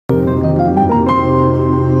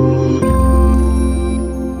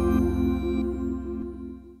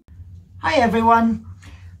everyone.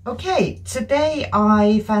 Okay, today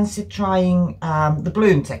I fancy trying the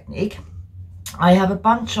bloom technique. I have a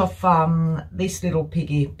bunch of these Little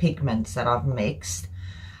Piggy pigments that I've mixed.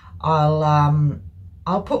 I'll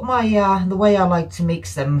put my the way I like to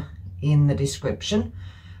mix them in the description.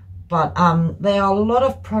 But there are a lot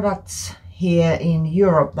of products here in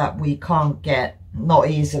Europe that we can't get, not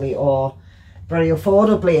easily or very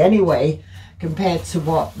affordably anyway, compared to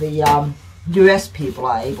what the US people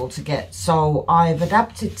are able to get. So I've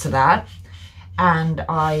adapted to that, and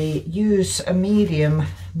I use a medium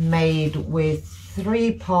made with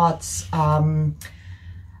 3 parts Amsterdam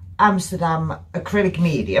acrylic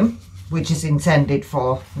medium, which is intended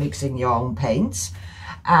for mixing your own paints,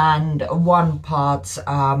 and 1 part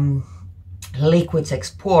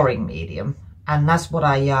Liquitex pouring medium, and that's what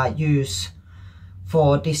I use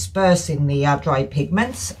for dispersing the dry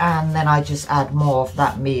pigments, and then I just add more of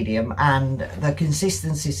that medium, and the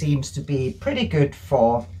consistency seems to be pretty good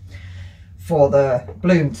for the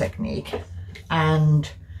bloom technique. And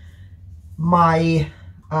my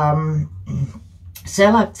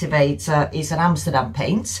cell activator is an Amsterdam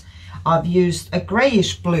paint. I've used a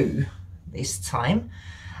greyish blue this time,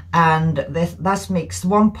 and that's mixed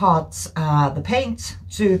 1 part the paint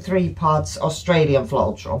to 3 parts Australian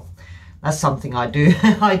Floetrol. That's something I do.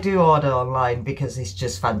 I do order online because it's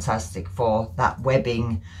just fantastic for that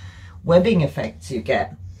webbing effect you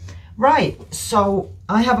get. Right, so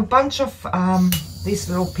I have a bunch of these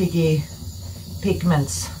Little Piggy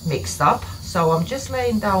pigments mixed up. So I'm just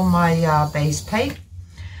laying down my base paint.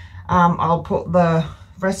 I'll put the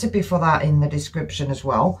recipe for that in the description as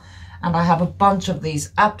well. And I have a bunch of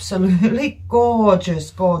these absolutely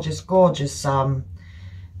gorgeous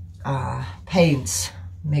paints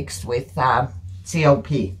mixed with COP.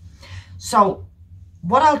 So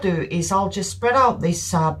what I'll do is I'll just spread out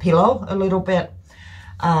this pillow a little bit,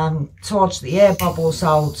 torch the air bubbles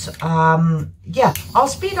out. Yeah, I'll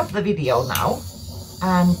speed up the video now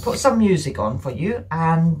and put some music on for you,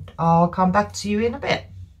 and I'll come back to you in a bit.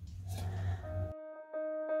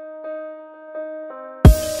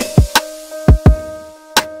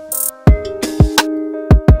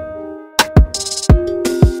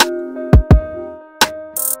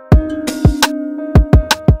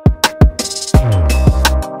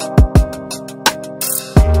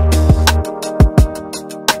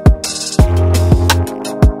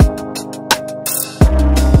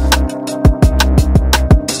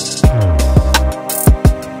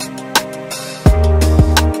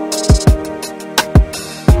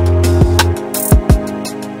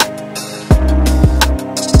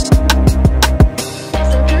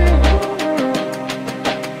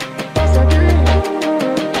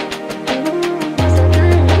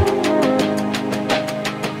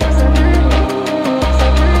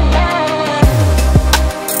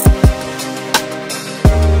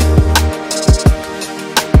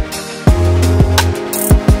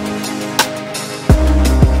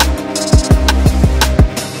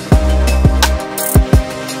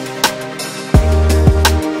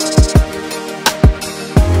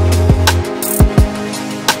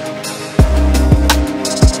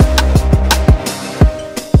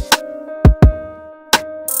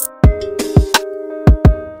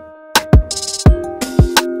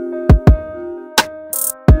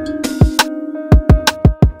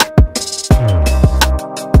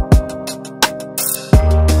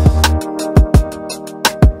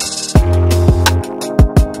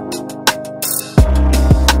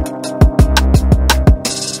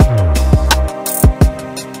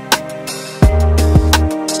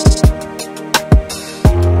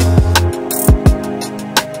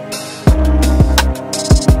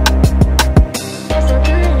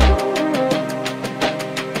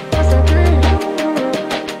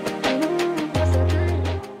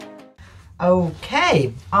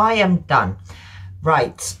 Okay, I am done.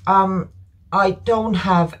 Right, I don't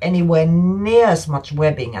have anywhere near as much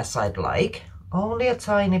webbing as I'd like, only a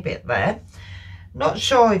tiny bit there. Not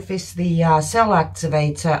sure if it's the cell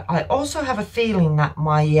activator. I also have a feeling that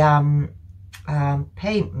my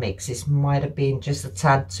paint mixes might have been just a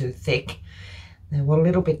tad too thick. They were a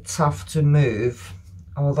little bit tough to move,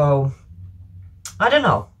 although I don't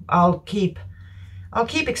know. I'll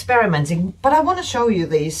keep experimenting, but I want to show you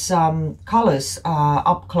these colors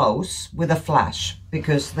up close with a flash,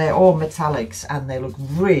 because they're all metallics and they look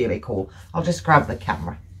really cool. I'll just grab the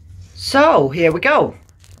camera. So here we go.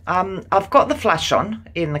 I've got the flash on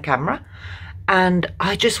in the camera, and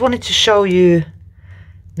I just wanted to show you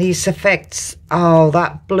these effects. Oh,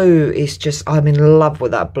 that blue is just, I'm in love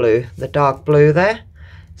with that blue, the dark blue there.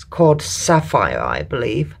 It's called Sapphire, I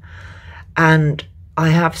believe. And I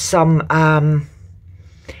have some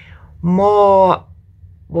more,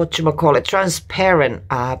 what you might call it, transparent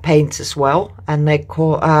paints as well, and they're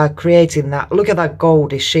creating that. Look at that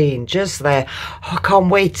goldy sheen just there. I can't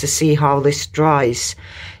wait to see how this dries.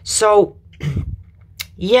 So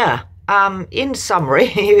yeah, in summary,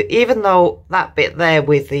 even though that bit there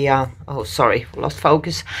with the oh sorry, lost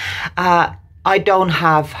focus, I don't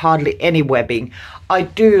have hardly any webbing. I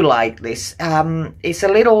do like this. It's a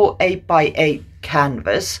little 8x8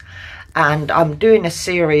 canvas, and I'm doing a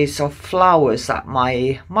series of flowers that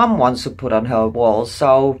my mum wants to put on her wall.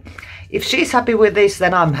 So if she's happy with this,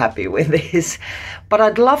 then I'm happy with this. But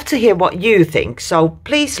I'd love to hear what you think. So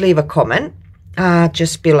please leave a comment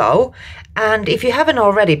just below. And if you haven't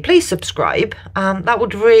already, please subscribe. That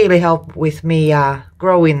would really help with me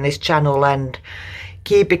growing this channel and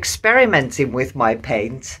keep experimenting with my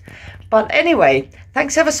paints. But anyway,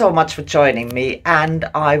 thanks ever so much for joining me, and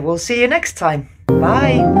I will see you next time.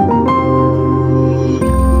 Bye.